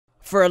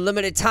For a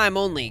limited time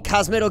only,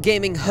 Cosmitto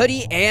Gaming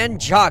hoodie and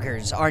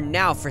joggers are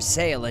now for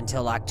sale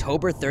until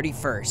October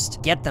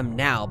 31st. Get them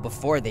now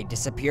before they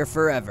disappear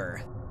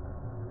forever.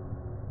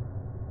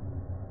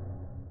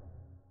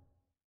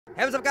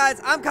 Hey, what's up guys?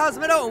 I'm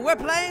Cosmitto and we're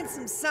playing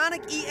some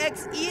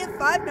Sonic.exe at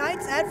Five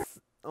Nights at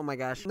oh my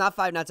gosh, not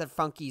Five Nights at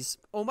Funky's.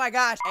 Oh my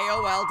gosh,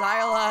 AOL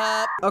dial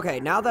up.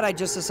 Okay, now that I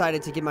just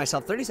decided to give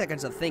myself 30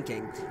 seconds of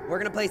thinking, we're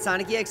gonna play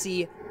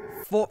Sonic.exe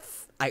for,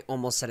 I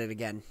almost said it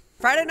again.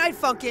 Friday Night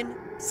Funkin',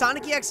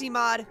 Sonic.exe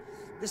mod.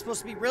 This is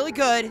supposed to be really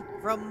good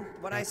from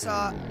what I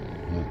saw.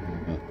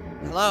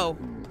 Hello?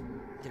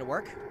 Did it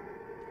work?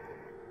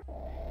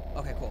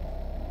 Okay, cool.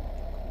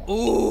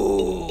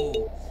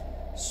 Ooh!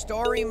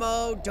 Story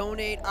mode,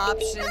 donate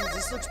options.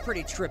 This looks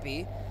pretty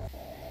trippy.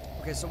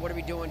 Okay, so what are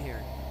we doing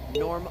here?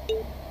 Normal.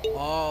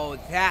 Oh,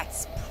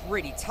 that's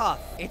pretty tough.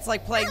 It's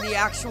like playing the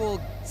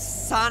actual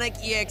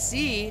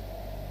Sonic.exe,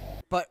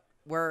 but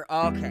we're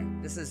okay.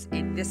 This is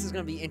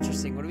gonna be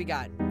interesting. What do we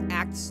got?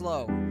 Act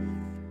slow.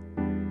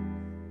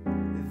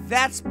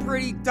 That's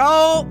pretty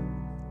dope.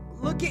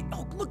 Look at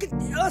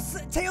us.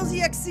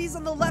 Tails.exe's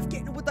on the left,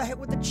 getting with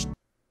the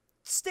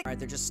stick. All right,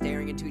 they're just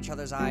staring into each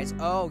other's eyes.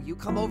 Oh, you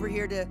come over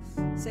here to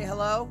say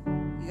hello?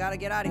 You gotta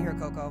get out of here,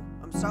 Coco.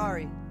 I'm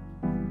sorry.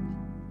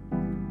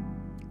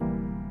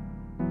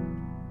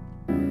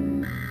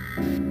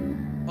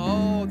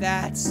 Oh,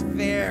 that's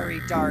very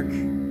dark.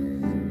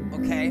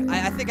 Okay,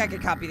 I think I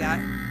could copy that.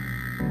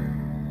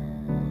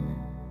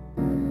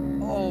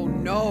 Oh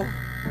no,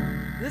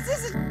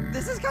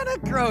 this is kind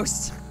of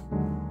gross.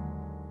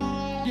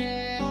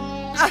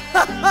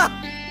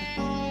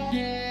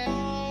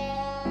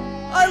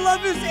 I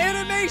love his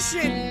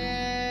animation.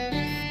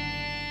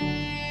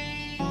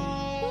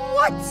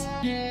 What?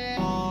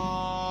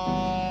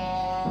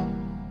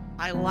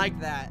 I like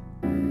that.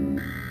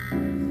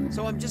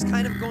 So I'm just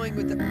kind of going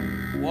with the...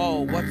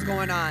 Whoa, what's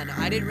going on?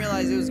 I didn't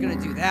realize it was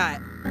gonna do that.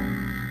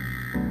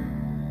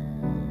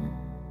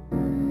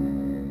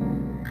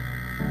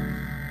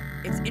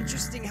 It's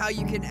interesting how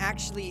you can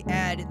actually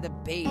add the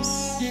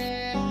bass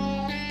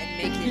and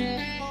make it...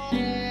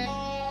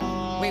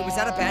 Wait, was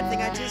that a bad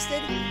thing I just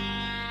did?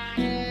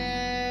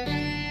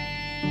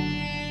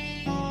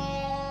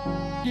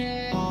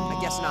 I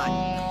guess not.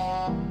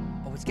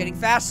 Oh, it's getting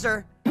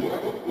faster.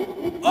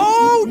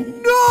 Oh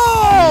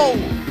no!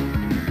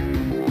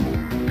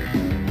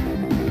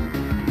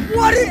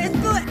 What is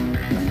the...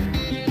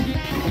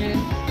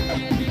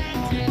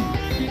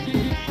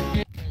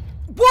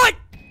 What?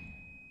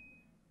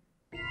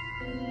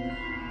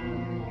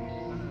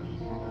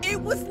 It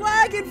was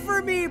lagging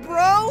for me,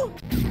 bro.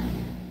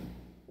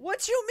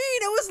 What you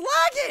mean? It was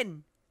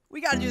lagging. We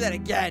gotta do that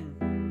again.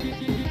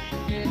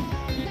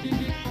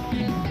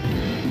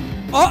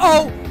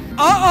 Uh-oh.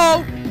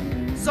 Uh-oh.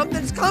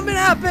 Something's coming to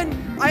happen.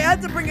 I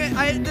had to bring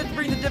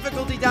the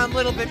difficulty down a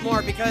little bit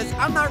more because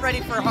I'm not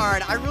ready for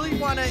hard. I really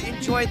want to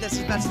enjoy this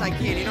as best I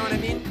can, you know what I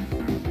mean?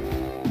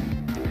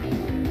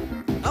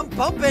 I'm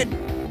bumping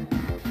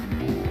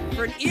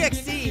for an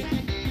EXE.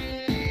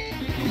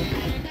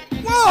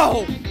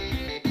 Whoa!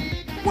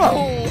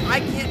 Whoa! I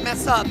can't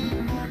mess up.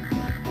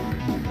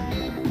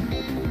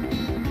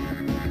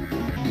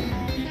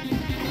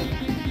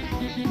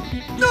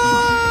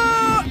 No!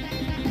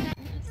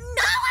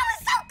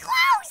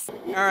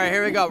 Alright,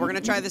 here we go. We're gonna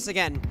try this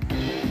again.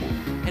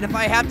 And if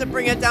I have to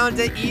bring it down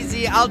to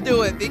easy, I'll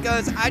do it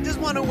because I just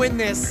want to win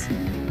this.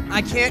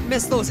 I can't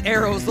miss those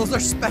arrows. Those are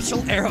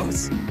special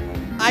arrows.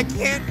 I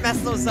can't mess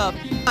those up.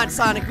 Come on,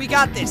 Sonic. We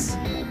got this.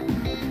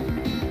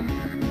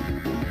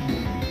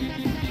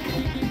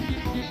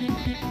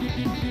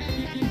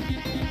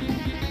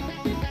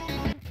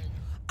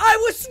 I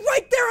was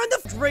right there on the...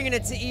 Bringing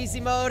it to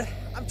easy mode.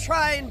 I'm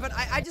trying, but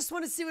I just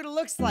want to see what it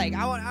looks like.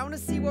 I want to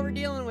see what we're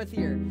dealing with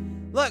here.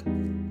 Look.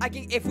 I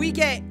can, if we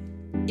get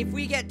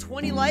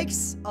 20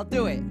 likes, I'll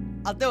do it.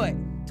 I'll do it.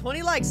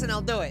 20 likes and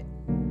I'll do it.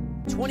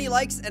 20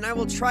 likes and I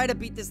will try to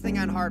beat this thing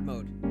on hard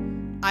mode.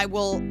 I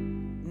will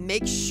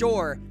make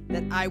sure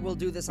that I will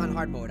do this on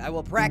hard mode. I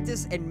will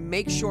practice and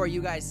make sure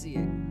you guys see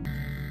it.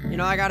 You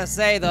know, I gotta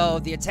say though,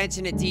 the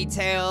attention to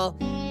detail,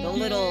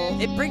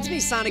 it brings me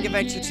Sonic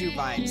Adventure 2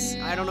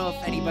 vibes. I don't know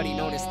if anybody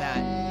noticed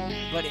that,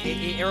 but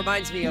it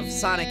reminds me of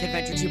Sonic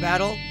Adventure 2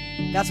 Battle.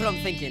 That's what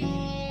I'm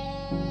thinking.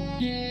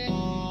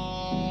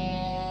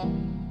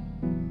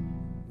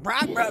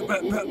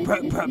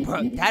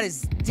 That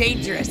is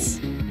dangerous.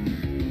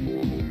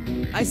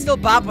 I still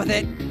bop with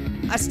it.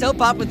 I still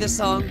bop with this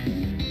song.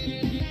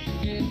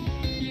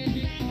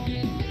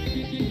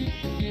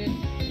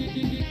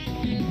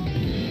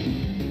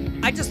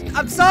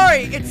 I'm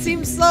sorry. It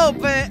seems slow,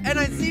 and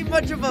I seem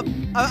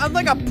I'm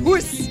like a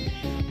puss.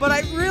 But I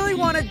really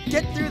want to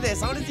get through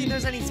this. I want to see if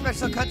there's any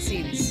special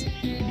cutscenes.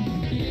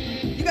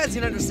 You guys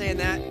can understand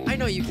that. I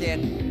know you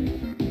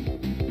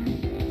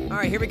can. All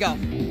right, here we go.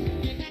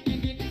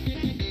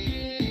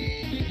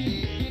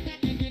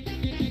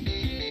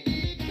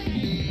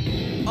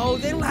 Oh,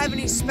 they don't have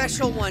any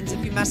special ones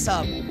if you mess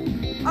up.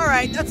 All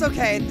right, that's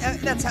okay.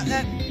 That's how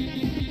that.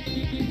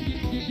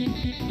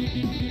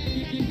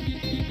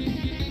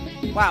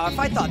 Wow, if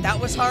I thought that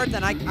was hard,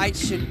 then I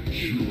should...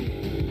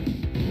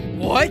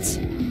 What?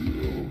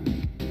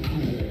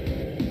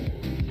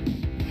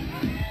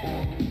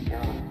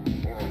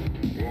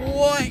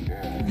 What?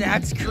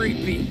 That's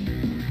creepy.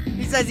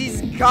 He says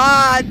he's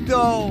God,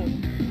 though.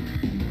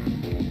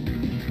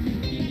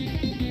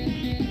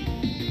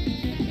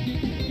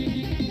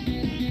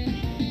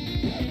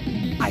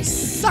 I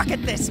suck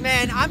at this,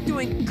 man. I'm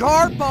doing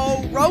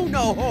Garbo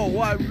Rono.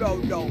 Oh,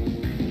 no.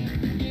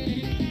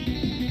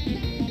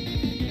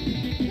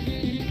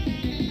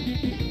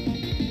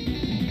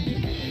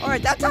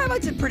 Alright, that time I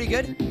did pretty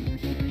good.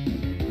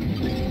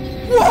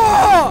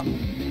 Whoa!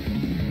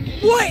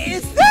 What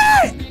is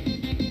that?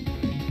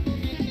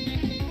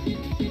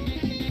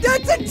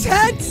 That's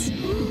intense!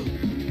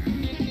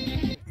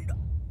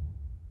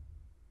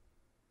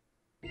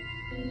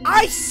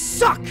 I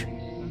suck!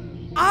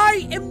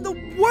 I am the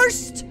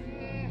worst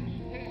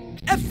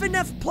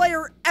FNF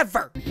player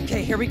ever.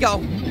 Okay, here we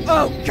go.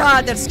 Oh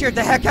God, that scared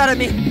the heck out of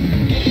me.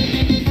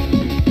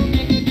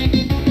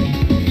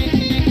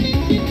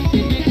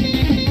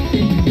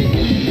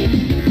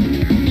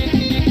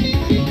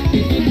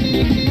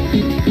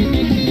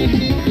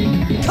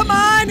 Come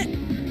on!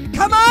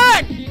 Come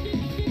on!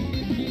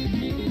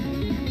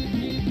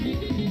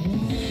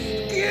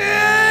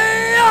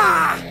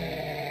 Yeah!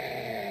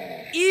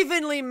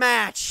 Evenly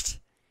matched.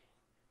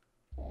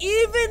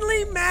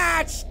 Evenly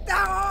matched.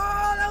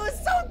 Oh, that was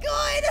so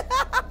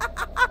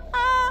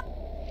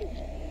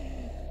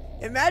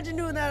good. Imagine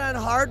doing that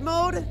on hard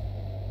mode.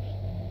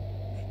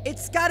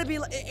 It's got to be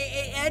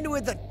and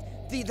with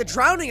the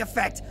drowning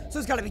effect. So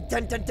it's got to be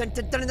dun dun dun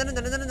dun dun dun dun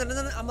dun dun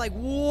dun. I'm like,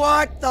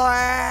 what the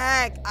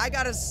heck? I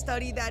got to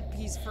study that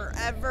piece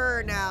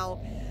forever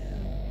now.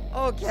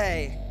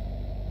 Okay.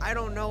 I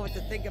don't know what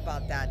to think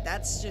about that.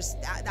 That's just,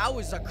 that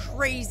was a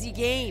crazy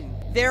game.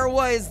 There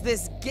was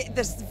this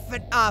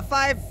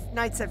Five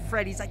Nights at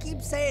Freddy's. I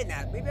keep saying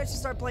that. Maybe I should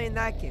start playing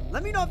that game.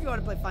 Let me know if you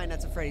want to play Five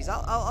Nights at Freddy's.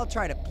 I'll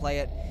try to play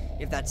it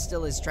if that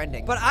still is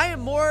trending. But I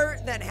am more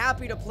than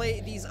happy to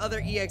play these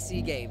other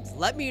EXE games.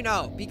 Let me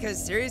know,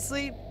 because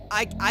seriously,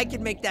 I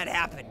can make that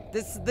happen.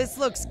 This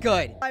looks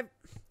good.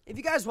 If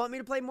you guys want me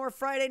to play more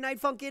Friday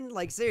Night Funkin',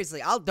 like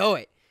seriously, I'll do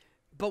it.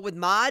 But with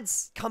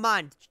mods, come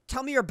on,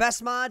 tell me your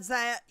best mods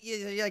that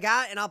you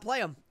got, and I'll play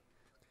them.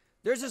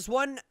 There's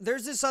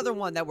this other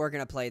one that we're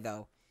gonna play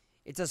though.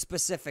 It's a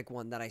specific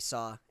one that I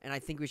saw, and I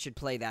think we should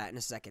play that in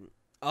a second.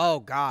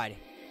 Oh God.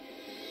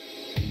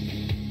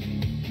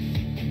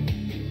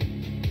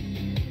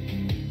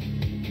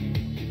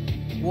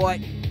 What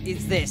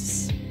is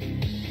this?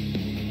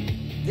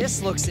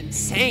 This looks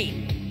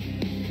insane.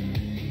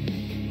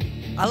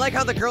 I like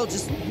how the girl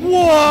just,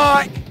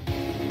 what?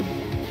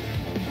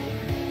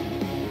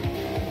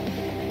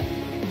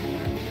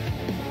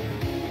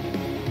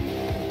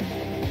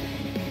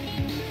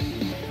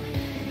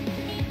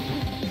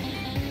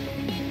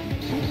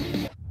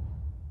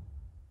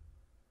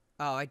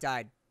 Oh, I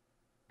died.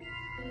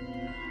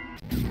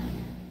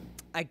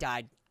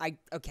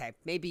 Okay,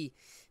 maybe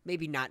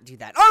not do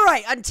that. All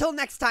right, until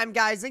next time,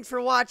 guys. Thanks for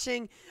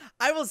watching.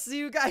 I will see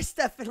you guys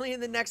definitely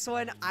in the next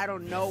one. I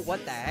don't know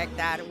what the heck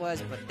that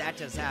was, but that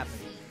just happened.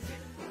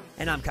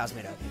 And I'm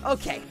Cosmitto.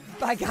 Okay,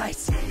 bye,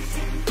 guys.